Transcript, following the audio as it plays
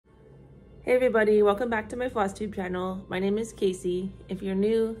Hey everybody, welcome back to my FlossTube channel. My name is Casey. If you're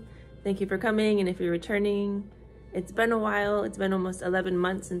new, thank you for coming, and if you're returning, it's been a while. It's been almost 11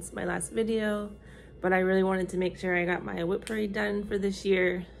 months since my last video, but I really wanted to make sure I got my WIP parade done for this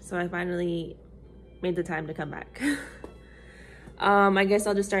year, so I finally made the time to come back. I guess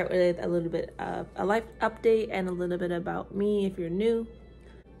I'll just start with a little bit of a life update and a little bit about me if you're new.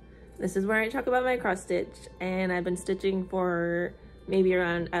 This is where I talk about my cross stitch, and I've been stitching for maybe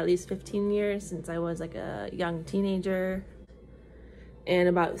around at least 15 years since I was like a young teenager. And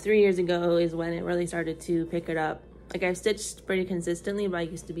about 3 years ago is when it really started to pick it up. Like, I've stitched pretty consistently, but I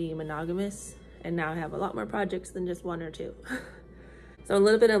used to be monogamous, and now I have a lot more projects than just one or two. So a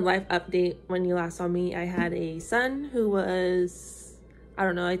little bit of life update. When you last saw me, I had a son who was, I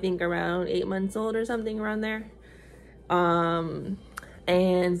don't know, I think around 8 months old or something around there. And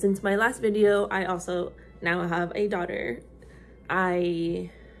since my last video, I also now have a daughter. I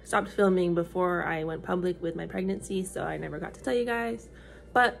stopped filming before I went public with my pregnancy, so I never got to tell you guys.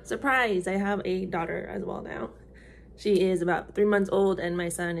 But surprise, I have a daughter as well now. She is about 3 months old, and my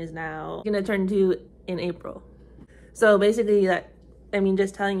son is now gonna turn 2 in April. So basically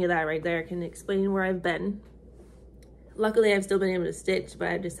just telling you that right there can explain where I've been. Luckily, I've still been able to stitch, but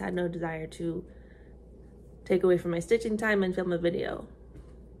I just had no desire to take away from my stitching time and film a video.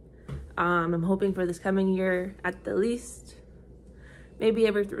 I'm hoping for this coming year at the least, maybe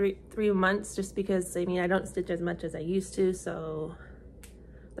every three months, just because I don't stitch as much as I used to, so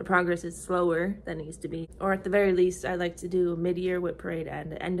the progress is slower than it used to be. Or at the very least, I'd like to do a mid-year WIP parade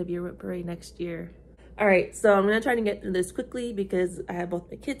and the end of year WIP parade next year. All right, so I'm gonna try to get through this quickly because I have both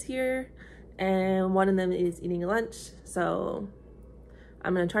my kids here and one of them is eating lunch. So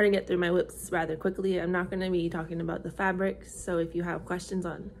I'm gonna try to get through my WIPs rather quickly. I'm not gonna be talking about the fabrics, so if you have questions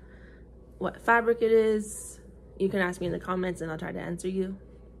on what fabric it is, you can ask me in the comments and I'll try to answer you.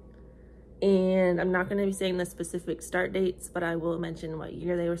 And I'm not going to be saying the specific start dates, but I will mention what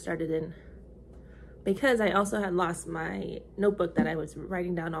year they were started in, because I also had lost my notebook that I was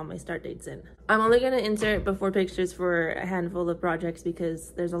writing down all my start dates in. I'm only going to insert before pictures for a handful of projects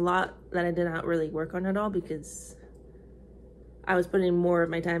because there's a lot that I did not really work on at all because I was putting more of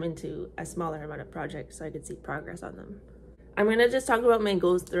my time into a smaller amount of projects so I could see progress on them. I'm going to just talk about my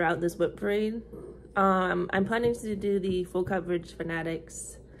goals throughout this WIP parade. I'm planning to do the Full Coverage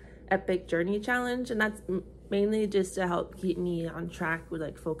Fanatics Epic Journey Challenge, and that's mainly just to help keep me on track with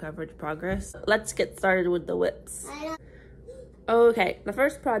like full coverage progress. Let's get started with the WIPs. Okay, the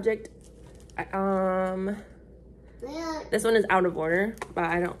first project, this one is out of order, but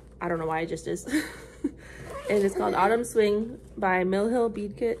I don't know why it just is. It is called Autumn Swing by Mill Hill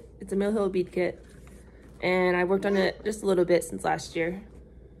Bead Kit. It's a Mill Hill bead kit, and I worked on it just a little bit since last year.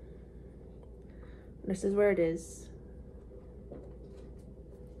 This is where it is.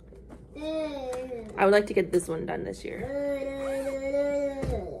 I would like to get this one done this year.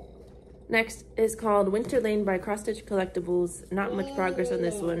 Next is called Winter Lane by Cross Stitch Collectibles. Not much progress on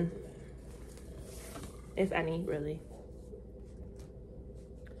this one, if any, really.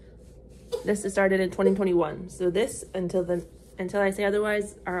 This is started in 2021, so this until I say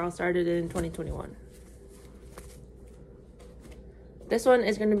otherwise are all started in 2021. This one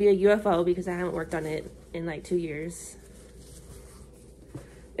is going to be a UFO because I haven't worked on it in like 2 years.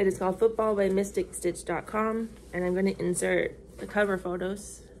 It is called Football by MysticStitch.com, and I'm going to insert the cover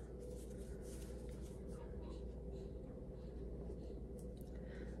photos.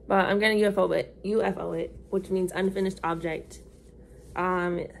 But I'm going to UFO it, which means unfinished object.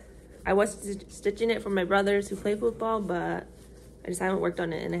 I was stitching it for my brothers who play football, but I just haven't worked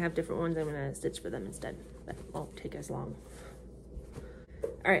on it, and I have different ones I'm going to stitch for them instead. That won't take as long.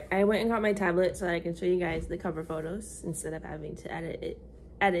 All right, I went and got my tablet so that I can show you guys the cover photos instead of having to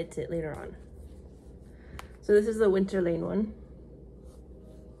edit it later on. So this is the Winter Lane one.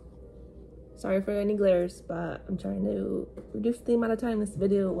 Sorry for any glares, but I'm trying to reduce the amount of time this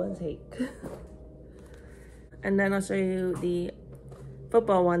video will take. And then I'll show you the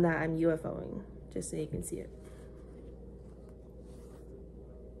football one that I'm UFOing, just so you can see it.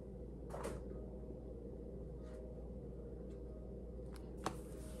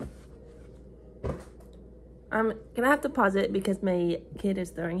 I'm gonna have to pause it because my kid is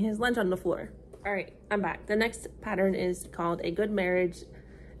throwing his lunch on the floor. All right, I'm back. The next pattern is called A Good Marriage,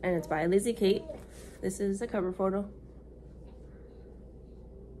 and it's by Lizzie Kate. This is a cover photo.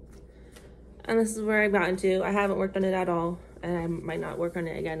 And this is where I've gotten to. I haven't worked on it at all, and I might not work on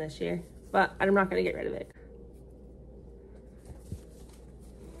it again this year, but I'm not gonna get rid of it.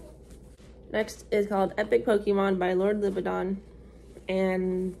 Next is called Epic Pokemon by Lord Libidon,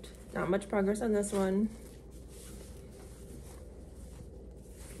 and not much progress on this one.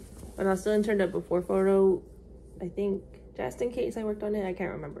 But I'll still insert a before photo, I think, just in case I worked on it. I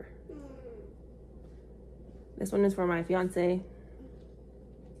can't remember. This one is for my fiance.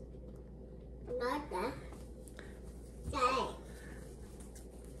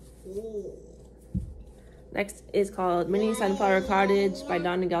 Next is called Mini Sunflower Cottage by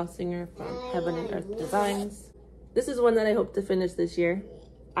Donna Gelsinger from Heaven and Earth Designs. This is one that I hope to finish this year.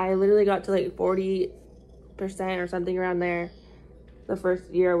 I literally got to like 40% or something around there the first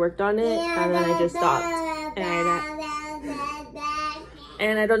year I worked on it, and then I just stopped.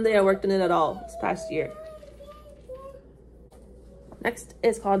 And I don't think I worked on it at all this past year. Next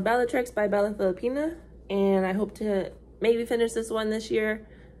is called Bellatrix by Bella Filipina, and I hope to maybe finish this one this year.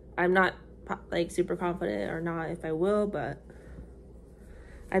 I'm not like super confident or not if I will, but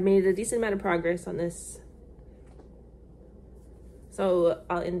I made a decent amount of progress on this. So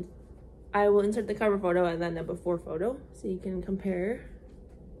I will insert the cover photo and then a before photo so you can compare.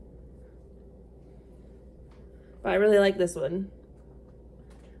 But I really like this one.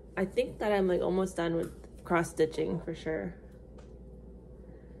 I think that I'm like almost done with cross stitching for sure.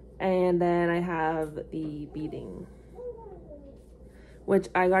 And then I have the beading, which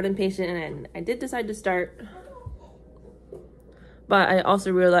I got impatient and I did decide to start. But I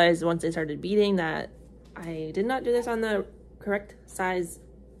also realized once I started beading that I did not do this on the correct size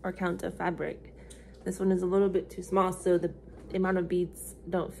or count of fabric. This one is a little bit too small, so the amount of beads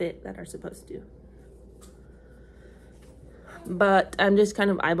don't fit that are supposed to. But I'm just kind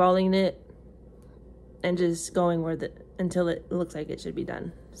of eyeballing it and just going where until it looks like it should be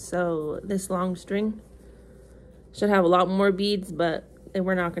done. So this long string should have a lot more beads, but they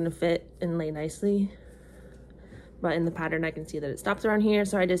were not going to fit and lay nicely. But in the pattern I can see that it stops around here,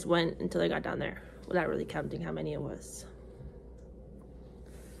 so I just went until I got down there without really counting how many it was.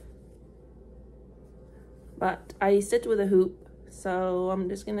 But I stitched with a hoop, so I'm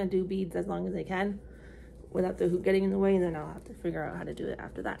just gonna do beads as long as I can without the hoop getting in the way, and then I'll have to figure out how to do it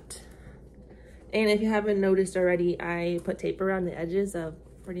after that. And if you haven't noticed already, I put tape around the edges of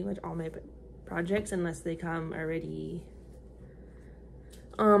pretty much all my projects unless they come already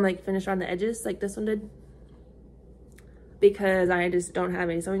like finished on the edges like this one did, because I just don't have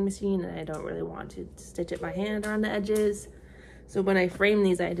a sewing machine and I don't really want to stitch it by hand around the edges. So when I frame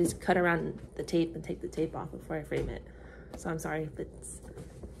these, I just cut around the tape and take the tape off before I frame it. So I'm sorry if it's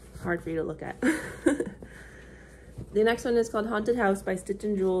hard for you to look at. The next one is called Haunted House by Stitch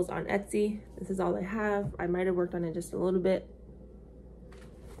and Jewels on Etsy. This is all I have. I might have worked on it just a little bit.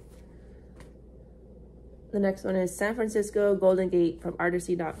 The next one is San Francisco Golden Gate from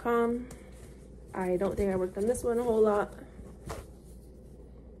Artisy.com. I don't think I worked on this one a whole lot.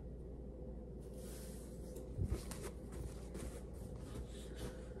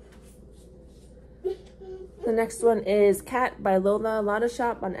 The next one is Cat by Lola Lotta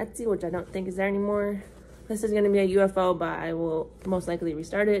Shop on Etsy, which I don't think is there anymore. This is going to be a UFO, but I will most likely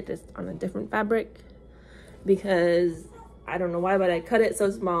restart it just on a different fabric because I don't know why, but I cut it so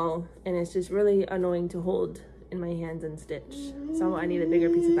small and it's just really annoying to hold in my hands and stitch. So I need a bigger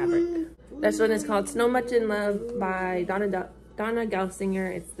piece of fabric. This one is called Snow Much in Love by Donna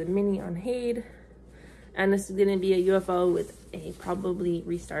Gelsinger. It's the mini on Haid. And this is going to be a UFO with a probably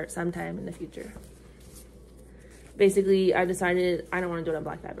restart sometime in the future. Basically, I decided I don't want to do it on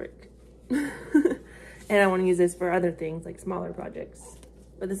black fabric. And I want to use this for other things, like smaller projects.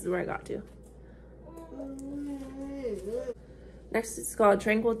 But this is where I got to. Next, it's called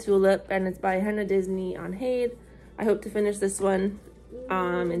Tranquil Tulip, and it's by Hannah Disney on Haid. I hope to finish this one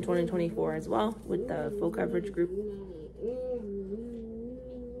in 2024 as well with the full coverage group.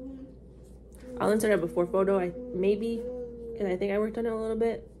 I'll insert a before photo, maybe, because I think I worked on it a little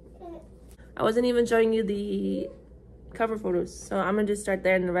bit. I wasn't even showing you the cover photos, so I'm gonna just start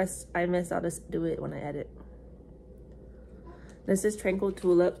there, and the rest I missed, I'll just do it when I edit. This is Tranquil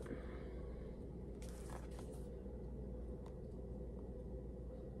Tulip.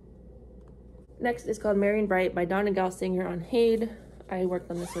 Next is called Marion Bright by Donna Gelsinger on Haid. I worked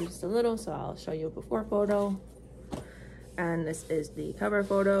on this one just a little, so I'll show you a before photo. And this is the cover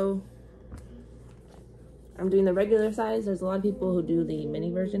photo. I'm doing the regular size. There's a lot of people who do the mini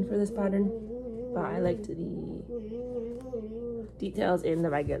version for this pattern, but I liked the details in the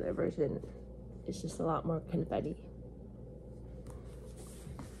regular version. It's just a lot more confetti.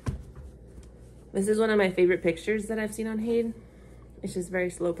 This is one of my favorite pictures that I've seen on Haid. It's just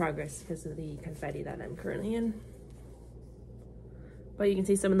very slow progress because of the confetti that I'm currently in. But you can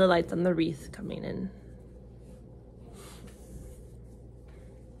see some of the lights on the wreath coming in.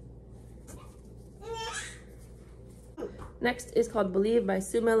 Next is called Believe by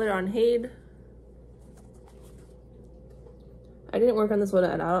Sue Miller on Haid. I didn't work on this one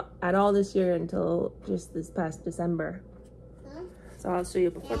at all this year until just this past December. So I'll show you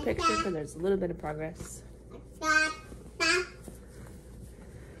a before picture because there's a little bit of progress.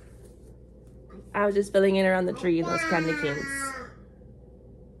 I was just filling in around the tree and those candy canes.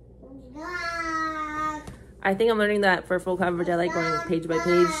 I think I'm learning that for full coverage I like going page by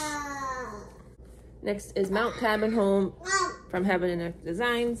page. Next is Mount Cabin Home from Heaven and Earth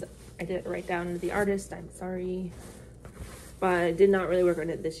Designs. I didn't write down the artist, I'm sorry. But I did not really work on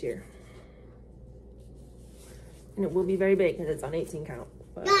it this year. And it will be very big because it's on 18 count.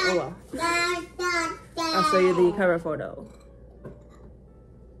 But oh well. I'll show you the cover photo.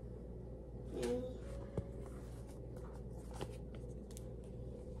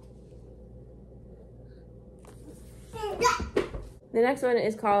 The next one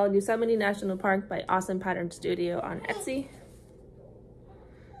is called Yosemite National Park by Awesome Pattern Studio on Etsy.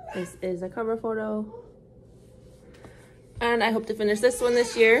 This is a cover photo. And I hope to finish this one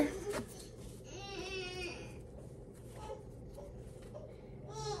this year.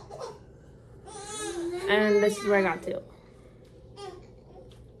 And this is where I got to.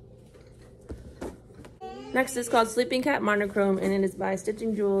 Next is called Sleeping Cat Monochrome, and it is by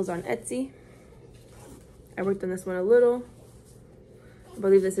Stitching Jewels on Etsy. I worked on this one a little. I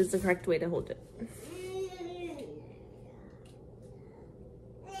believe this is the correct way to hold it.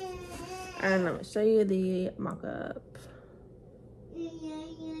 And I'm going to show you the mock-up.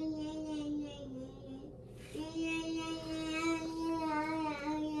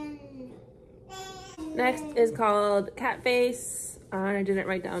 Next is called Cat Face. I didn't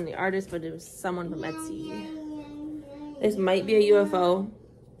write down the artist, but it was someone from Etsy. This might be a UFO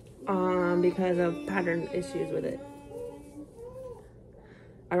because of pattern issues with it.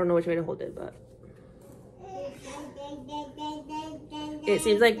 I don't know which way to hold it, but it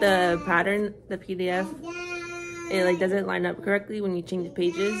seems like the pattern, the PDF, it like doesn't line up correctly when you change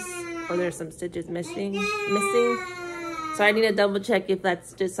pages, or there's some stitches missing. So I need to double check if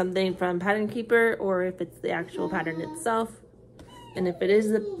that's just something from Pattern Keeper or if it's the actual pattern itself. And if it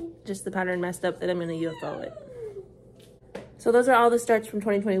is just the pattern messed up, then I'm gonna UFO it. So those are all the starts from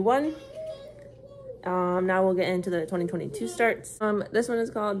 2021. Now we'll get into the 2022 starts. This one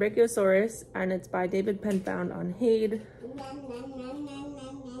is called Brachiosaurus, and it's by David Penfound on Hade.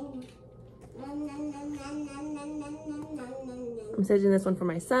 I'm stitching this one for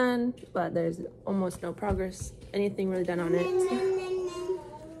my son, but there's almost no progress, anything really done on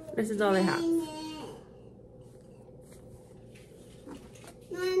it. This is all I have.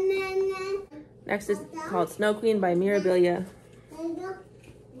 Next is called Snow Queen by Mirabilia.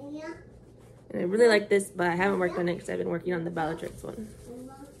 And I really like this, but I haven't worked on it because I've been working on the Bellatrix one.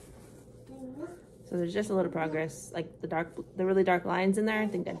 So there's just a little progress, like the really dark lines in there. I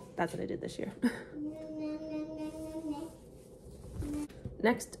think that's what I did this year.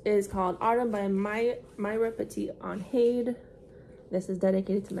 Next is called Autumn by Myra Petit on Hade. This is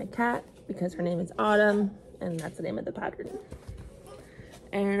dedicated to my cat because her name is Autumn, and that's the name of the pattern.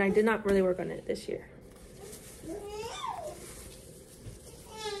 And I did not really work on it this year.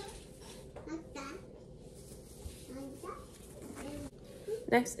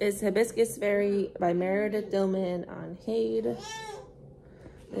 Next is Hibiscus Fairy by Meredith Dillman on Hade.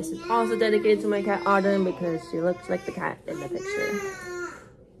 This is also dedicated to my cat Autumn because she looks like the cat in the picture.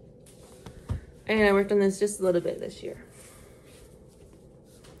 And I worked on this just a little bit this year.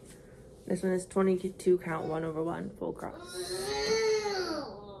 This one is 22 count 1/1 full cross.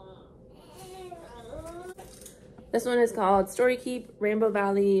 This one is called Story Keep Rainbow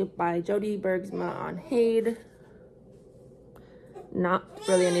Valley by Jody Bergsma on Hade. Not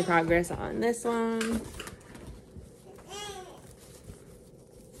really any progress on this one.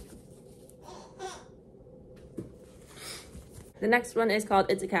 The next one is called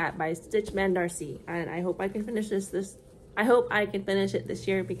It's a Cat by Stitchman Darcy, and I hope I can finish I hope I can finish it this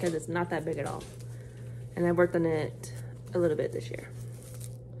year because it's not that big at all. And I worked on it a little bit this year.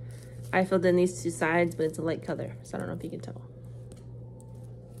 I filled in these two sides, but it's a light color, so I don't know if you can tell.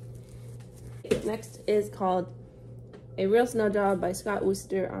 Next is called A Real Snow Job by Scott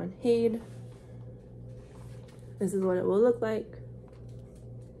Wooster on Hade. This is what it will look like.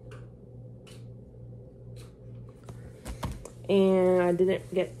 And I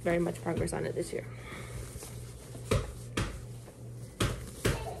didn't get very much progress on it this year.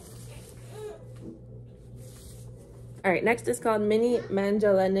 All right, next is called Mini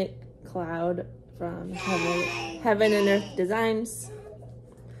Magellanic Cloud from Heaven and Earth Designs.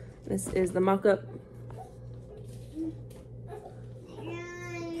 This is the mock-up.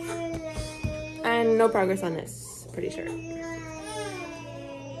 And no progress on this, pretty sure.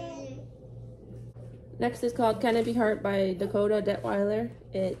 Next is called Canopy Heart by Dakota Detweiler.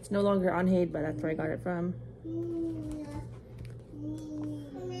 It's no longer on Haid, but that's where I got it from.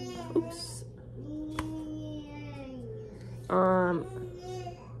 Oops.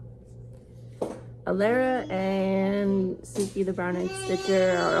 Alara and Suki the Brown Eyed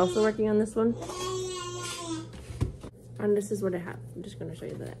Stitcher are also working on this one. And this is what I have. I'm just gonna show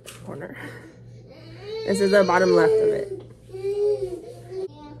you the corner. This is the bottom left of it.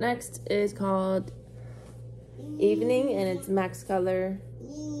 Next is called Evening, and it's Max Color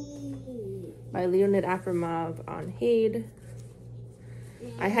by Leonid Afromov on Haid.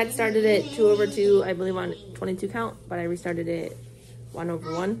 I had started it 2/2, I believe, on 22 count, but I restarted it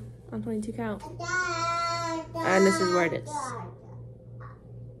 1/1 on 22 count. And this is where it is.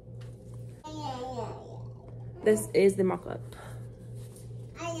 This is the mock-up.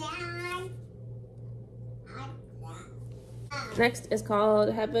 Next is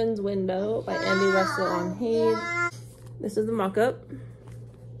called Heaven's Window by Andy Russell on Haid. This is the mock-up.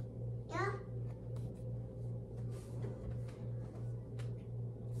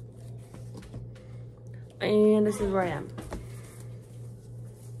 And this is where I am.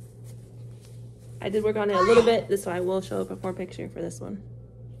 I did work on it a little bit, so I will show a before picture for this one.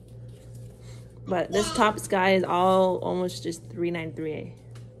 But this top sky is all almost just 393A.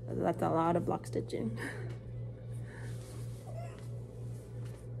 That's a lot of block stitching.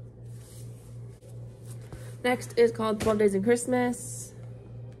 Next is called 12 Days in Christmas,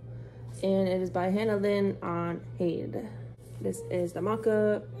 and it is by Hannah Lynn on Haid. This is the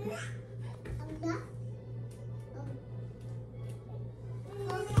mock-up.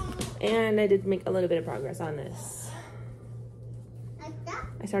 And I did make a little bit of progress on this.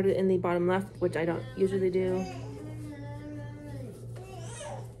 I started in the bottom left, which I don't usually do.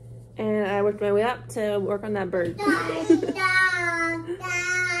 And I worked my way up to work on that bird.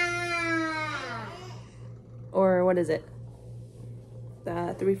 Or what is it?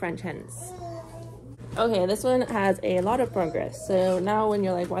 The 3 French hens. Okay, this one has a lot of progress. So now when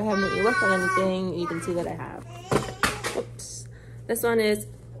you're like, why haven't you worked on anything? You can see that I have. Oops. This one is,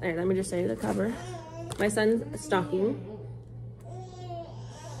 alright, let me just show you the cover. My son's stocking.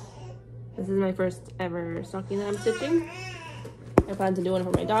 This is my first ever stocking that I'm stitching. I plan to do one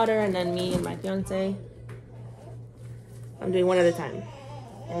for my daughter and then me and my fiance. I'm doing one at a time.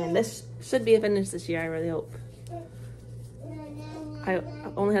 And this should be finished this year, I really hope. I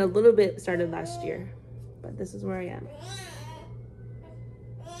only had a little bit started last year, but this is where I am.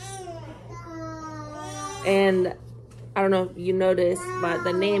 And I don't know if you noticed, but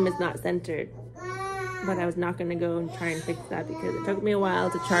the name is not centered. But I was not going to go and try and fix that because it took me a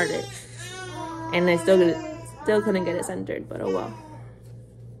while to chart it. And I still couldn't get it centered, but oh well.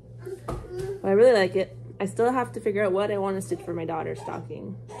 But I really like it. I still have to figure out what I want to stitch for my daughter's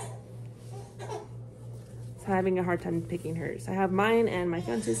stocking. So I'm having a hard time picking hers. I have mine and my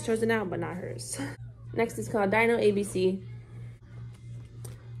fiance's chosen out, but not hers. Next is called Dino ABC.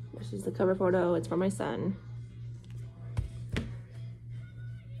 This is the cover photo. It's for my son.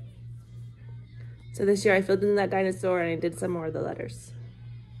 So this year I filled in that dinosaur and I did some more of the letters.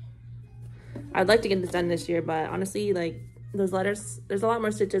 I'd like to get this done this year, but honestly, like, those letters, there's a lot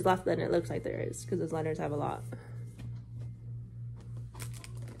more stitches left than it looks like there is, because those letters have a lot.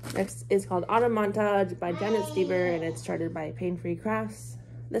 Next is called Autumn Montage by Janet Stever, and it's charted by Pain Free Crafts.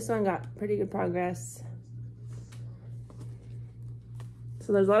 This one got pretty good progress.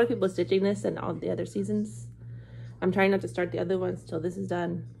 So there's a lot of people stitching this and all the other seasons. I'm trying not to start the other ones till this is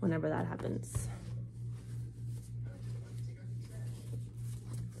done, whenever that happens.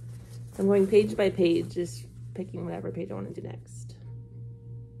 I'm going page by page, just picking whatever page I want to do next.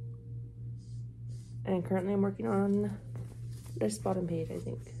 And currently I'm working on this bottom page, I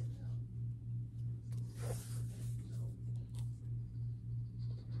think.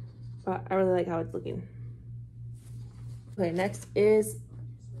 But I really like how it's looking. Okay, next is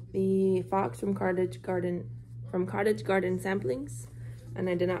the fox from Cottage Garden Samplings. And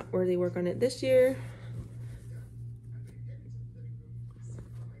I did not really work on it this year.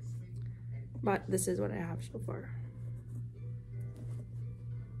 But this is what I have so far.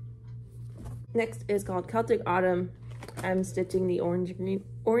 Next is called Celtic Autumn. I'm stitching the orange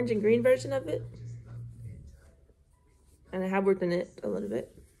and green version of it. And I have worked on it a little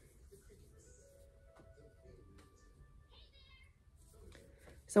bit.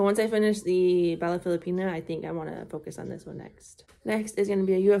 So once I finish the Bella Filipina, I think I want to focus on this one next. Next is going to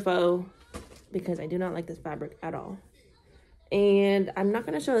be a UFO because I do not like this fabric at all. And I'm not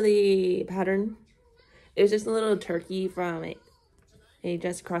going to show the pattern. It was just a little turkey from a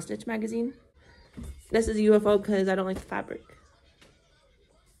Just Cross Stitch magazine. This is UFO because I don't like the fabric.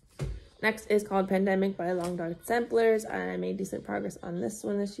 Next is called Pandemic by Long Dark Samplers. I made decent progress on this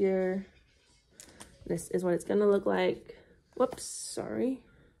one this year. This is what it's gonna look like. Whoops, sorry.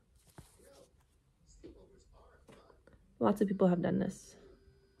 Lots of people have done this.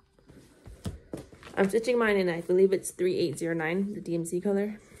 I'm stitching mine in, I believe it's 3809, the DMC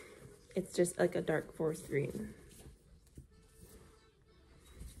color. It's just like a dark forest green.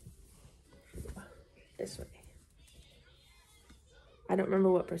 This way. I don't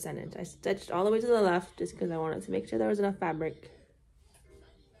remember what percentage. I stitched all the way to the left just because I wanted to make sure there was enough fabric.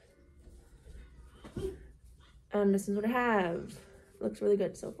 And this is what I have. Looks really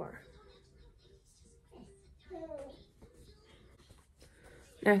good so far.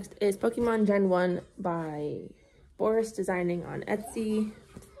 Next is Pokemon Gen 1 by Boris Designing on Etsy.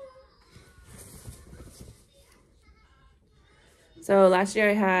 So last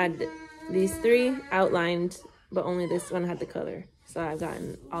year I had these 3 outlined, but only this one had the color. So I've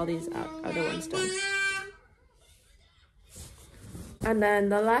gotten all these other ones done. And then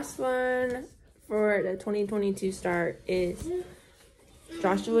the last one for the 2022 start is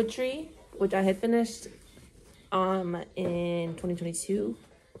Joshua Tree, which I had finished in 2022.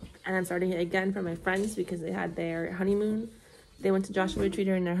 And I'm starting it again for my friends because they had their honeymoon. They went to Joshua Tree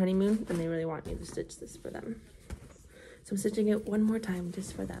during their honeymoon and they really want me to stitch this for them. So I'm stitching it one more time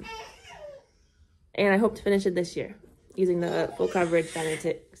just for them. And I hope to finish it this year using the full coverage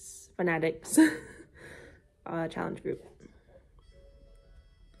fanatics challenge group.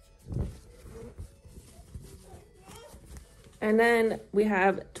 And then we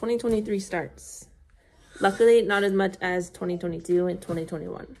have 2023 starts. Luckily, not as much as 2022 and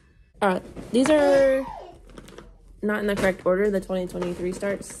 2021. These are not in the correct order, the 2023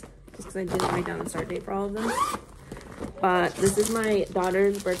 starts, just because I didn't write down the start date for all of them. But this is my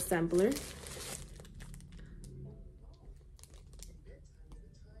daughter's birth sampler.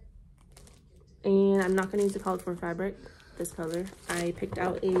 And I'm not going to use the colored for fabric, this color. I picked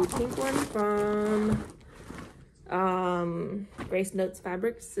out a pink one from Grace Notes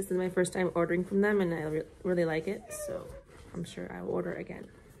Fabrics. This is my first time ordering from them and I really like it, so I'm sure I will order again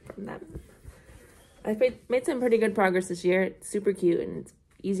from them. I've made some pretty good progress this year. It's super cute and it's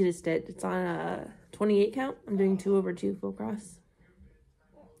easy to stitch. It's on a 28 count. I'm doing 2/2 full cross.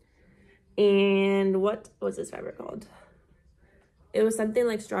 And what was this fabric called? It was something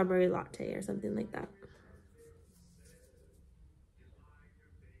like Strawberry Latte or something like that.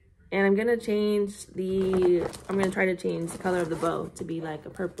 And I'm gonna try to change the color of the bow to be like a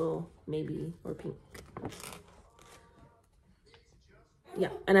purple, maybe, or pink.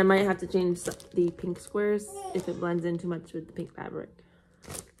 Yeah, and I might have to change the pink squares if it blends in too much with the pink fabric.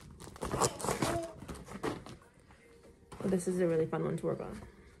 Well, this is a really fun one to work on.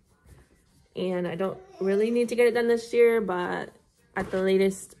 And I don't really need to get it done this year, but at the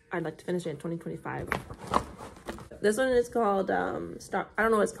latest, I'd like to finish it in 2025. This one is called, I don't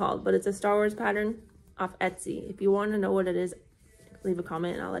know what it's called, but it's a Star Wars pattern off Etsy. If you want to know what it is, leave a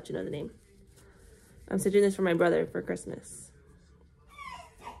comment and I'll let you know the name. I'm stitching this for my brother for Christmas.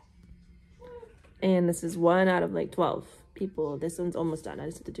 And this is 1 out of like 12 people. This one's almost done. I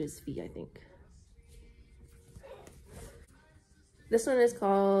just have to do his feet, I think. This one is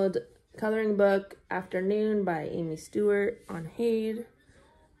called Coloring Book Afternoon by Amy Stewart on Hade,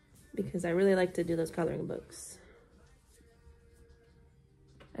 because I really like to do those coloring books.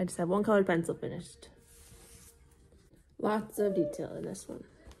 I just have 1 colored pencil finished. Lots of detail in this one.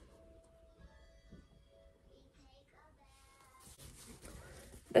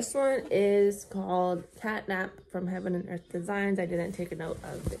 This one is called Catnap from Heaven and Earth Designs. I didn't take a note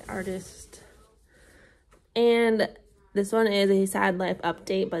of the artist. And this one is a sad life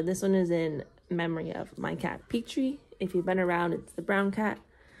update, but this one is in memory of my cat Petrie. If you've been around, it's the brown cat.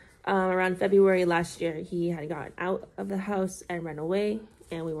 Around February last year, he had gotten out of the house and ran away,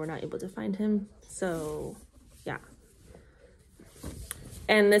 and we were not able to find him. So, yeah.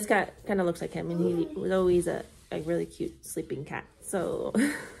 And this cat kind of looks like him, and he was always a really cute sleeping cat. So,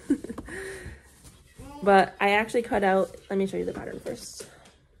 but I actually cut out, let me show you the pattern first.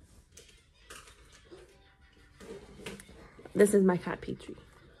 This is my cat Petrie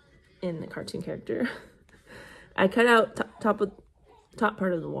in the cartoon character. I cut out top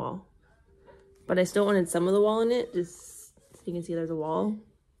part of the wall, but I still wanted some of the wall in it, just so you can see there's a wall.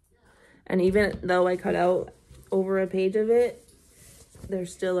 And even though I cut out over a page of it,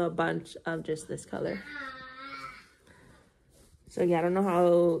 there's still a bunch of just this color. So yeah, I don't know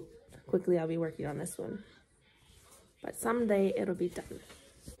how quickly I'll be working on this one, but someday it'll be done.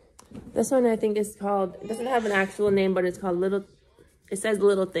 This one I think is called, it doesn't have an actual name, but it's called it says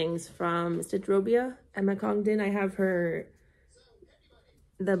Little Things from Stitchrobia, Emma Congdon. I have her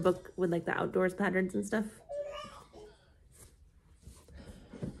the book with like the outdoors patterns and stuff.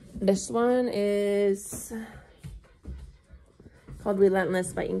 This one is called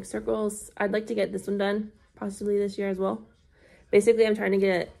Relentless by Ink Circles. I'd like to get this one done possibly this year as well. Basically, I'm trying to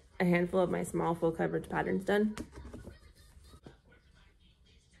get a handful of my small full coverage patterns done.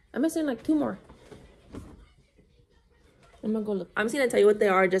 I'm missing like 2 more. I'm gonna go look. I'm just gonna tell you what they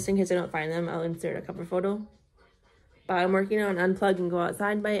are just in case I don't find them. I'll insert a cover photo. But I'm working on Unplug and Go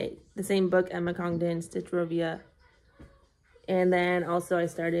Outside by the same book, Emma Congdon, Stitch Rovia. And then also I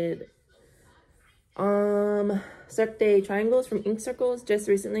started Cirque Day triangles from Ink Circles just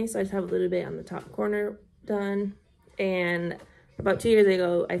recently. So I just have a little bit on the top corner done. And about 2 years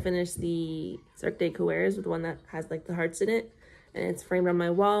ago, I finished the Cirque Day Coeres with the one that has like the hearts in it. And it's framed on my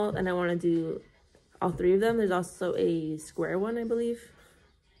wall, and I want to do all 3 of them. There's also a square one, I believe.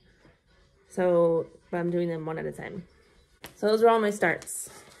 So, but I'm doing them one at a time. So those are all my starts.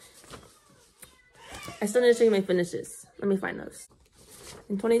 I still need to show you my finishes. Let me find those.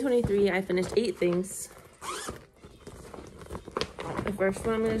 In 2023, I finished 8 things. The first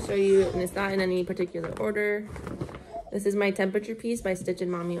one I'm going to show you, and it's not in any particular order. This is my temperature piece by Stitch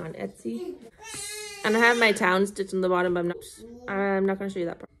and Mommy on Etsy. And I have my town stitched on the bottom, but I'm not going to show you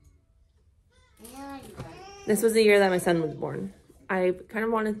that part. This was the year that my son was born. I kind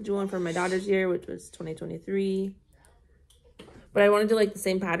of wanted to do one for my daughter's year, which was 2023. But I want to do like the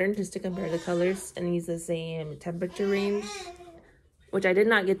same pattern just to compare the colors and use the same temperature range. Which I did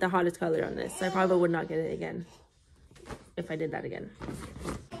not get the hottest color on this. So I probably would not get it again if I did that again.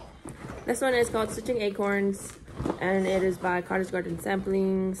 This one is called Stitching Acorns. And it is by Cottage Garden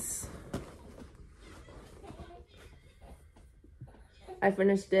Samplings. I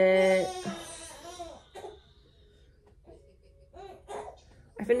finished it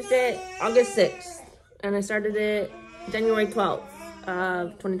August 6th, and I started it January 12th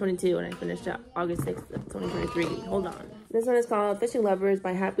of 2022, and I finished it August 6th of 2023. Hold on. This one is called Fishing Lovers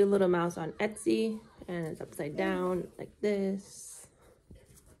by Happy Little Mouse on Etsy, and it's upside down like this.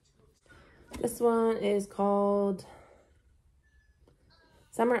 This one is called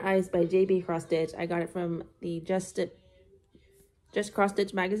Summer Ice by JB Cross Stitch. I got it from the Just Cross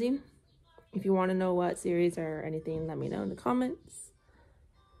Stitch magazine. If you want to know what series or anything, let me know in the comments.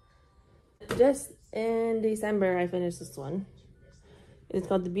 Just in December, I finished this one. It's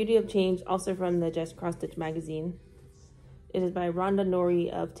called The Beauty of Change, also from the Just Cross Stitch magazine. It is by Rhonda Norrie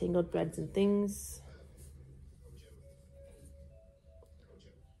of Tangled Threads and Things.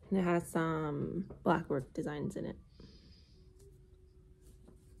 And it has some blackwork designs in it.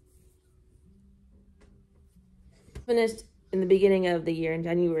 Finished in the beginning of the year in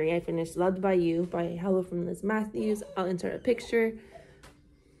January. I finished Loved by You by Hello from Liz Matthews. I'll insert a picture.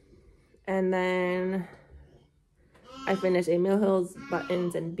 And then I finished a Mill Hills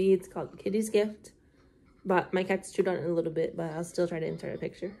Buttons and Beads called Kitty's Gift. But my cat's chewed on it a little bit, but I'll still try to insert a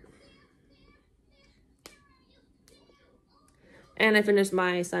picture. And I finished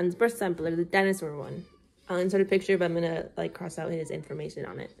my son's birth sampler, the dinosaur one. I'll insert a picture, but I'm gonna like cross out his information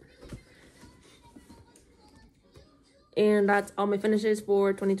on it. And that's all my finishes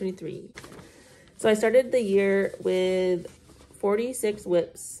for 2023. So I started the year with 46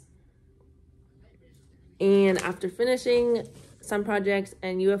 WIPs. And after finishing some projects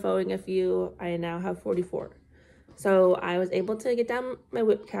and UFOing a few, I now have 44. So I was able to get down my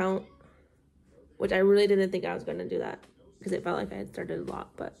WIP count, which I really didn't think I was going to do that because it felt like I had started a lot.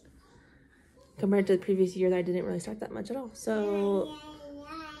 But compared to the previous years, I didn't really start that much at all. So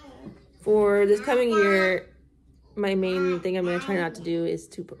for this coming year, my main thing I'm going to try not to do is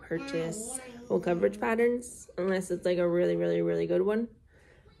to purchase full coverage patterns unless it's like a really, really, really good one,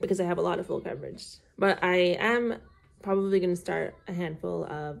 because I have a lot of full coverage. But I am probably going to start a handful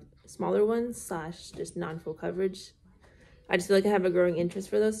of smaller ones / just non-full coverage. I just feel like I have a growing interest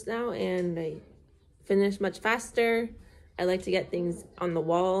for those now, and I finish much faster. I like to get things on the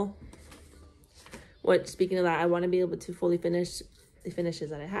wall, which, speaking of that, I want to be able to fully finish the finishes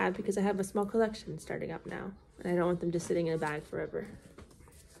that I have because I have a small collection starting up now, and I don't want them just sitting in a bag forever.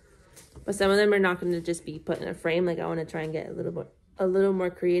 But some of them are not going to just be put in a frame. Like, I want to try and get a little more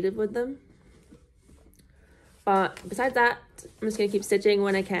creative with them. But besides that, I'm just going to keep stitching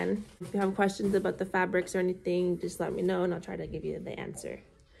when I can. If you have questions about the fabrics or anything, just let me know and I'll try to give you the answer.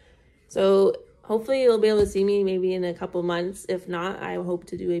 So hopefully you'll be able to see me maybe in a couple months. If not, I hope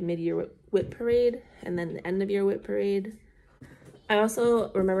to do a mid-year WIP parade and then the end of year WIP parade. I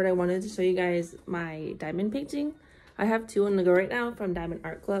also remembered I wanted to show you guys my diamond painting. I have 2 on the go right now from Diamond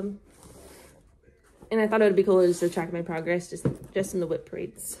Art Club. And I thought it would be cool just to track my progress just in the WIP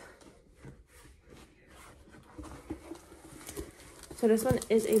parades. So this one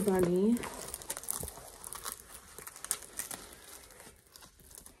is a bunny.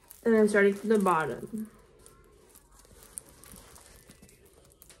 And I'm starting from the bottom.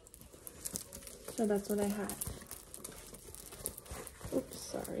 So that's what I had. Oops,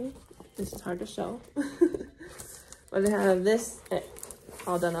 sorry. This is hard to show. But I have this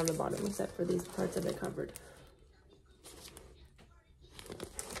all done on the bottom, except for these parts that I covered.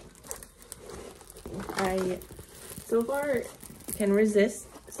 I, so far, can resist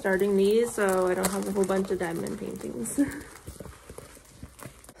starting these, so I don't have a whole bunch of diamond paintings.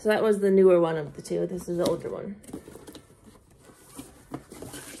 So that was the newer one of the two. This is the older one.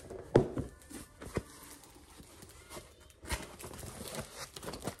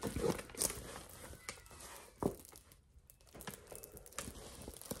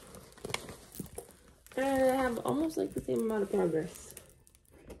 And I have almost like the same amount of progress.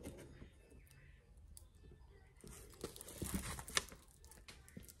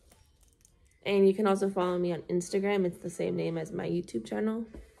 And you can also follow me on Instagram. It's the same name as my YouTube channel.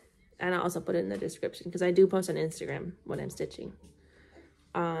 And I'll also put it in the description because I do post on Instagram when I'm stitching.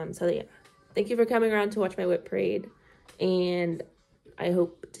 So yeah, thank you for coming around to watch my WIP parade. And I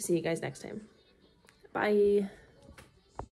hope to see you guys next time. Bye.